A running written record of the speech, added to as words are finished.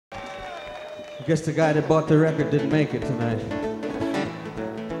I guess the guy that bought the record didn't make it tonight.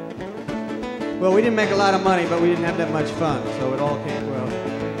 Well, we didn't make a lot of money, but we didn't have that much fun, so it all came well.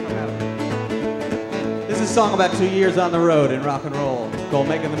 This is a song about 2 years on the road in rock and roll called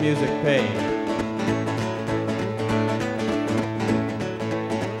Making the Music Pay.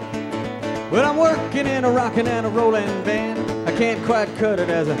 Well, I'm working in a rockin' and a rollin' band. I can't quite cut it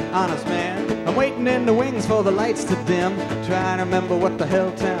as an honest man. I'm waiting in the wings for the lights to dim, trying to remember what the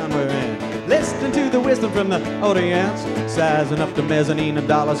hell town we're in. Listening to the wisdom from the audience, sizing up the mezzanine of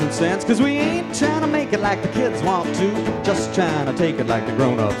dollars and cents. Cause we ain't trying to make it like the kids want to, just trying to take it like the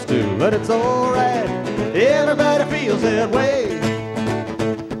grown-ups do. But it's alright, everybody feels that way.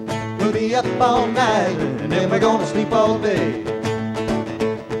 We'll be up all night, and then we're gonna sleep all day.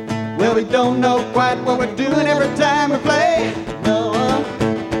 Well, we don't know quite what we're doing every time we play. No,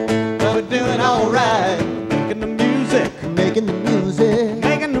 but we're doing alright. Making the music, making the music,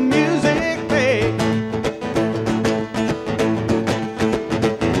 making the music pay.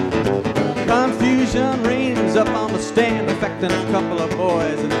 Confusion reigns up on the stand, affecting a couple of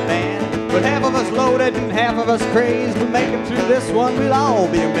boys in the band. But half of us loaded and half of us crazed. We make it through this one, we'll all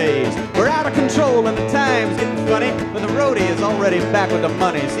be amazed. We're out of control and the time's getting funny, but the roadie is already back with the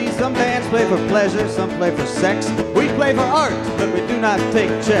money. See, some bands play for pleasure, some play for sex. We play for art, but we do not take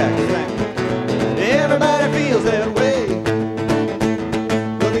checks. Everybody feels that way.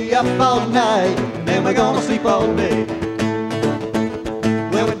 We'll be up all night, and then we're gonna sleep all day.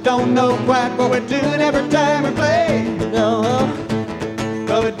 Well, we don't know quite what we're doing every time we play. No,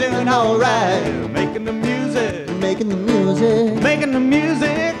 but we're doing alright. Making the music, making the music, making the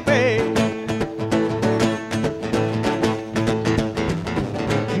music pay.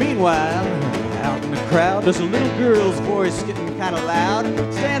 Meanwhile, out in the crowd, there's a little girl's voice getting kind of loud.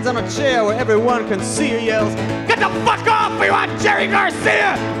 Stands on a chair where everyone can see her, yells, "Get the fuck off! We want Jerry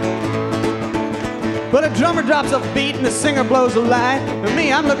Garcia!" But a drummer drops a beat and the singer blows a line. And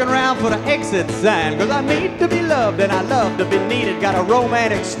me, I'm looking around for the exit sign. Cause I need to be loved and I love to be needed. Got a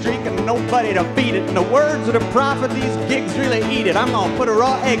romantic streak and nobody to beat it. In the words of the prophet, these gigs really eat it. I'm gonna put a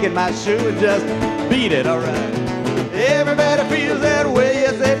raw egg in my shoe and just beat it, alright. Everybody feels that way,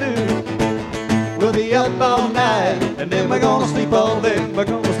 yes they do. We'll be up all night, and then we're gonna sleep all day. We're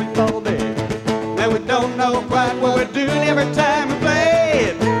gonna sleep all day. And we don't know quite what we're doing every time we play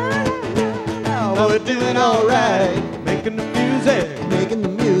it. But we're doing alright, making the music.